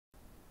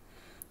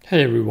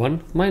Hey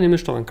everyone, my name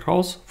is Stefan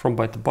Kraus from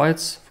Byte the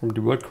Bytes from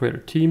the World Creator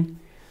team,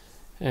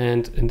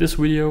 and in this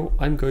video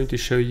I'm going to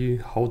show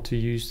you how to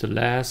use the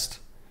last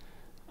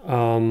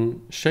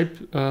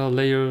shape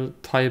layer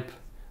type,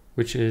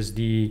 which is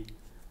the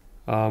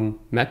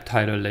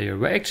MapTiler layer.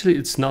 Well, actually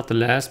it's not the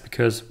last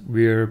because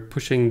we're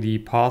pushing the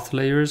path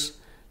layers.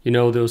 You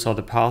know, those are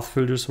the path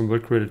filters from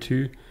World Creator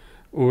 2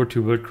 over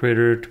to World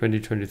Creator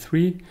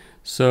 2023.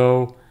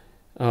 So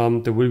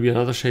there will be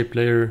another shape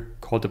layer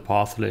called the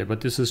path layer,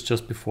 but this is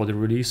just before the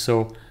release,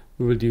 so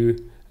we will do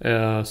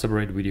a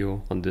separate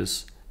video on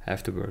this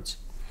afterwards.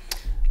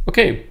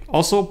 Okay,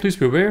 also please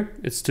be aware,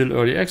 it's still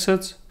early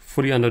access,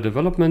 fully under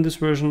development this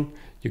version.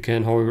 You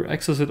can however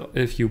access it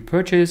if you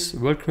purchase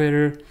World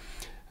Creator,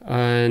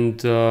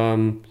 and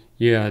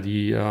yeah,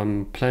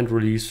 the planned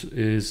release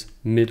is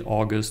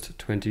mid-August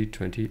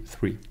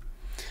 2023.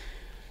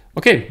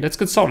 Okay, let's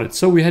get started.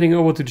 So we're heading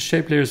over to the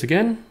shape layers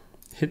again.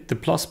 Hit the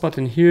plus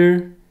button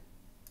here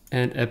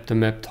and add the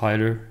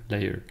MapTiler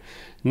layer.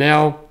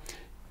 Now,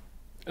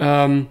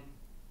 to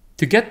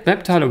get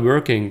MapTiler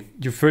working,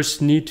 you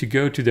first need to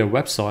go to their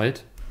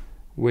website,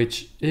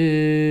 which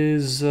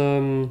is,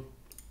 let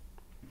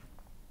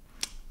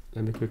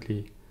me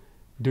quickly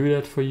do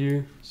that for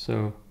you.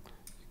 So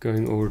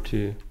going over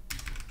to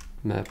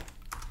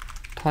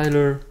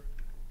MapTiler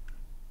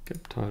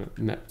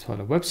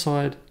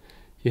website,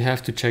 you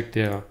have to check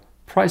their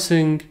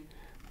pricing,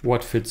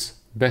 what fits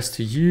best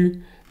to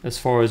you. As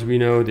far as we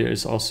know, there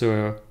is also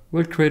a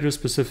World Creator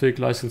specific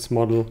license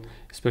model,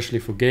 especially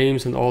for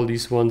games and all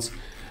these ones.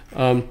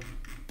 Have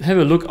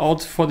a look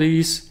out for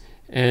these,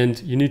 and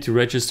you need to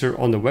register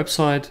on the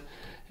website.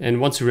 And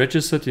once you're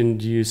registered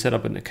and you set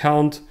up an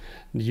account,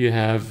 you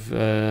have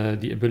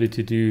the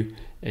ability to do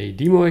a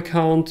demo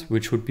account,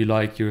 which would be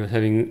like you're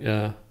having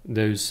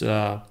those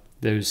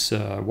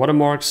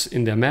watermarks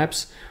in their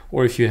maps,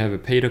 or if you have a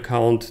paid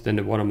account, then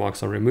the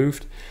watermarks are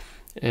removed.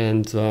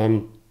 And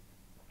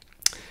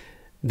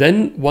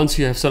then once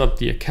you have set up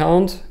the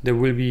account, there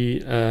will be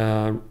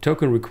a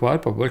token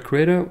required by World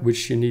Creator,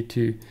 which you need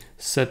to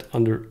set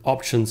under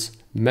options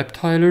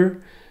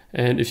MapTiler.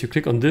 And if you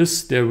click on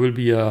this, there will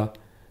be a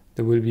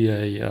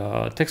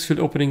text field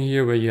opening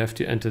here where you have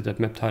to enter that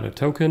MapTiler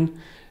token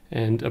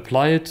and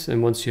apply it.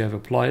 And once you have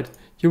applied,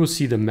 you will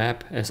see the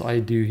map as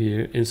I do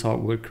here inside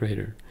World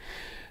Creator.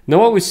 Now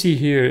what we see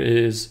here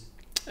is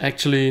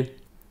actually,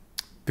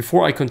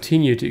 before I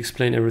continue to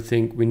explain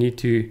everything, we need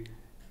to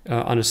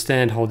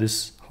understand how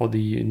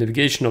the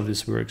navigation of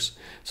this works.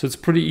 So it's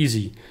pretty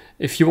easy.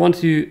 If you want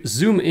to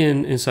zoom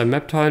in inside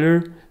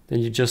MapTiler, then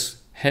you just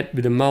head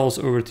with the mouse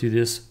over to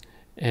this,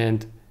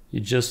 and you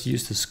just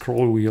use the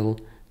scroll wheel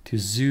to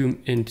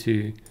zoom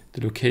into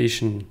the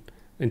location,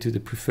 into the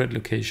preferred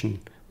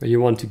location where you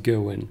want to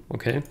go in.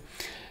 Okay,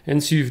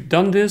 and so you've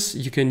done this,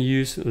 you can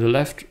use the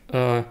left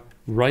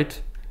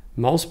right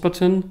mouse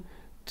button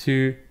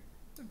to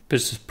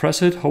just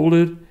press it, hold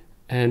it,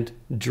 and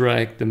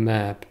drag the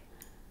map,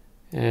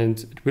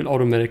 and it will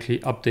automatically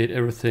update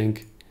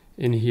everything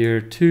in here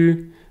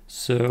too,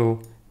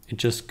 so it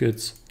just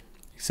gets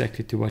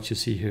exactly to what you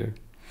see here.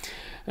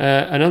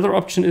 Another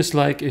option is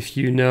like if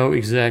you know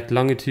exact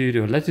longitude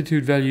or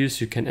latitude values,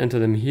 you can enter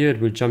them here.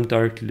 It will jump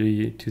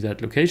directly to that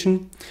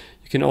location.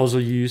 You can also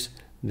use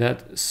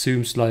that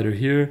zoom slider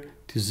here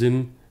to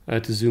zoom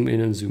in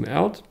and zoom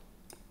out.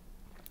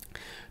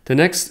 The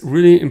next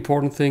really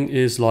important thing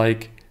is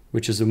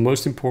which is the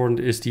most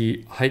important, is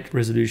the height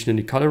resolution and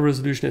the color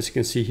resolution. As you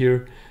can see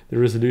here, the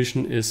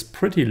resolution is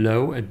pretty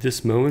low at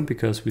this moment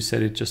because we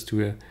set it just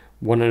to a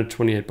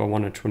 128 by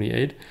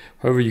 128.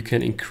 However, you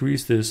can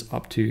increase this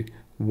up to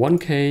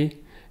 1K.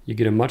 You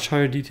get a much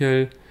higher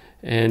detail,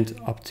 and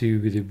up to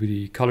with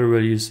the color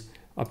values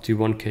up to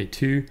 1K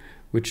too,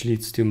 which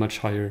leads to much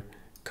higher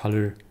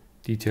color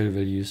detail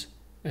values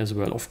as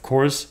well. Of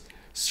course,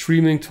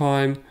 streaming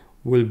time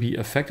will be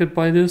affected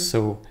by this,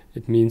 so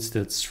it means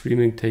that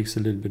streaming takes a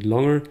little bit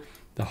longer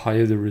the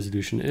higher the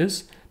resolution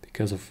is,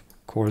 because of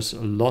course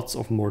lots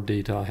of more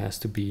data has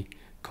to be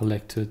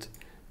collected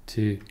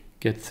to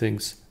get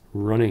things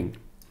running.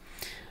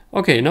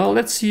 Okay, now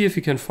let's see if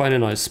we can find a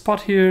nice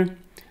spot here.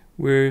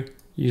 We're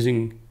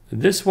using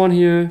this one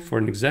here for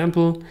an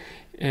example,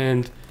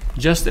 and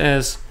just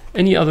as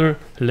any other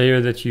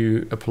layer that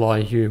you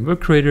apply here in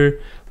World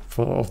Creator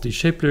of the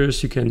shape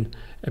layers, you can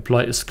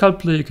apply a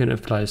sculpt layer, you can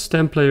apply a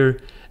stamp layer,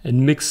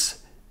 and mix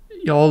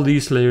all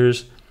these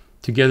layers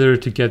together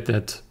to get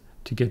that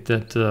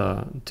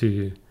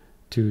to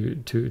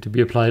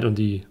be applied on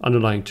the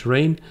underlying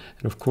terrain.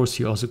 And of course,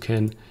 you also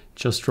can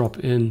just drop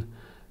in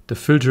the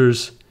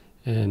filters,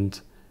 and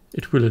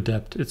it will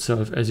adapt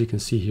itself, as you can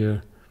see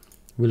here,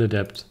 will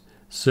adapt.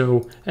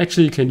 So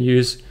actually, you can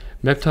use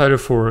MapTiler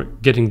for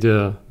getting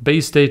the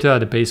base data,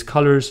 the base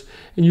colors,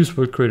 and use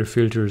World Creator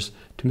filters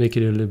to make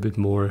it a little bit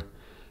more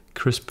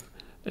crisp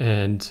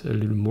and a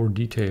little more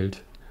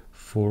detailed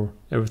for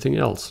everything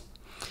else.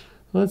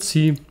 Let's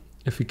see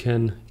if we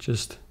can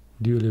just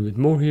do a little bit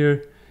more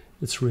here.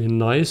 It's really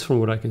nice from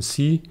what I can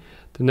see.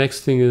 The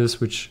next thing is,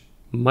 which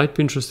might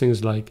be interesting,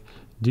 is like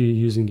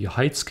using the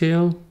height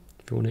scale.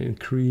 If you want to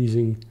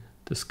increasing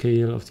the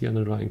scale of the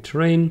underlying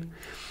terrain.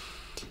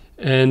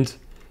 And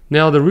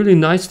now the really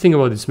nice thing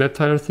about this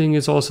MapTiler thing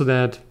is also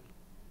that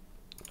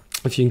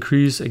if you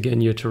increase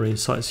again your terrain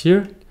size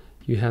here,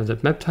 you have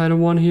that MapTiler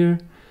one here,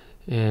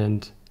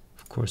 and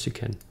of course you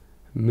can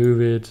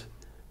move it,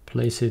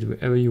 place it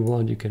wherever you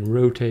want, you can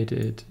rotate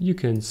it, you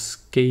can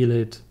scale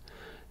it,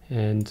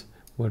 and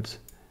what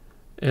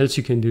else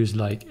you can do is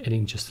like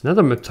adding just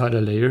another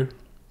MapTiler layer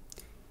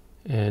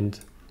and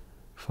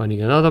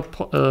finding another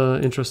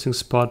interesting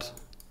spot.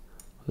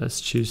 Let's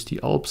choose the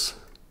Alps.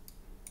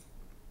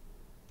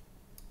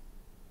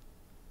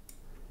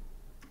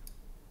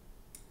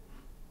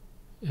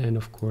 And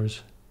of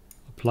course,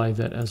 apply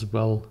that as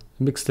well,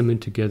 mix them in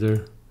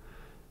together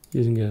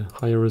using a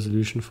higher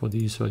resolution for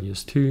these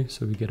values too,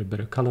 so we get a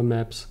better color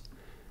maps.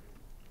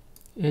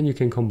 And you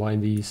can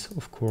combine these,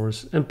 of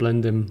course, and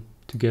blend them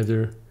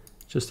together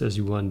just as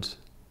you want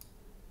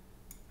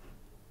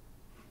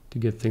to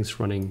get things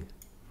running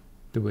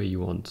the way you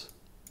want.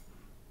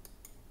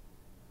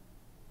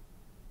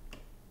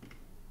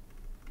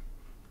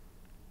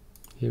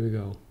 Here we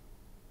go.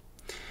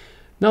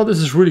 Now this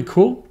is really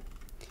cool.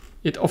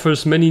 It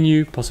offers many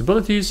new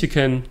possibilities. You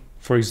can,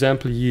 for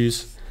example,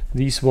 use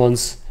these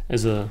ones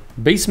as a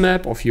base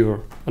map of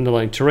your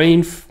underlying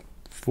terrain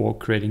for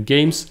creating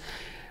games.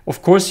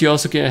 Of course, you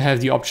also can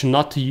have the option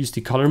not to use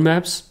the color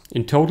maps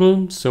in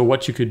total. So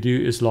what you could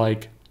do is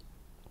like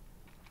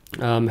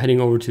heading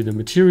over to the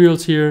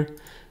materials here,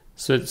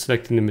 so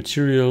selecting the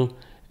material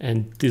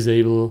and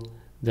disable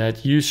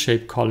that use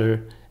shape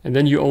color, and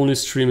then you only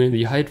stream in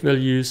the height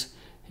values,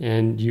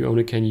 and you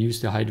only can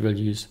use the height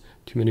values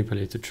to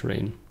manipulate the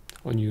terrain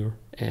on your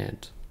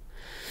end.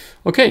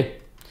 Okay,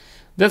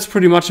 that's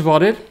pretty much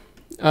about it.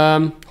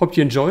 Hope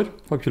you enjoyed,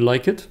 hope you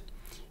like it,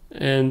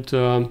 and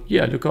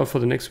yeah, look out for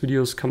the next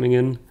videos coming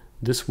in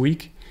this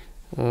week.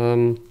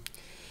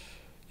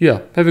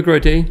 Yeah, have a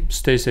great day,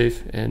 stay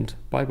safe, and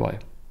bye bye.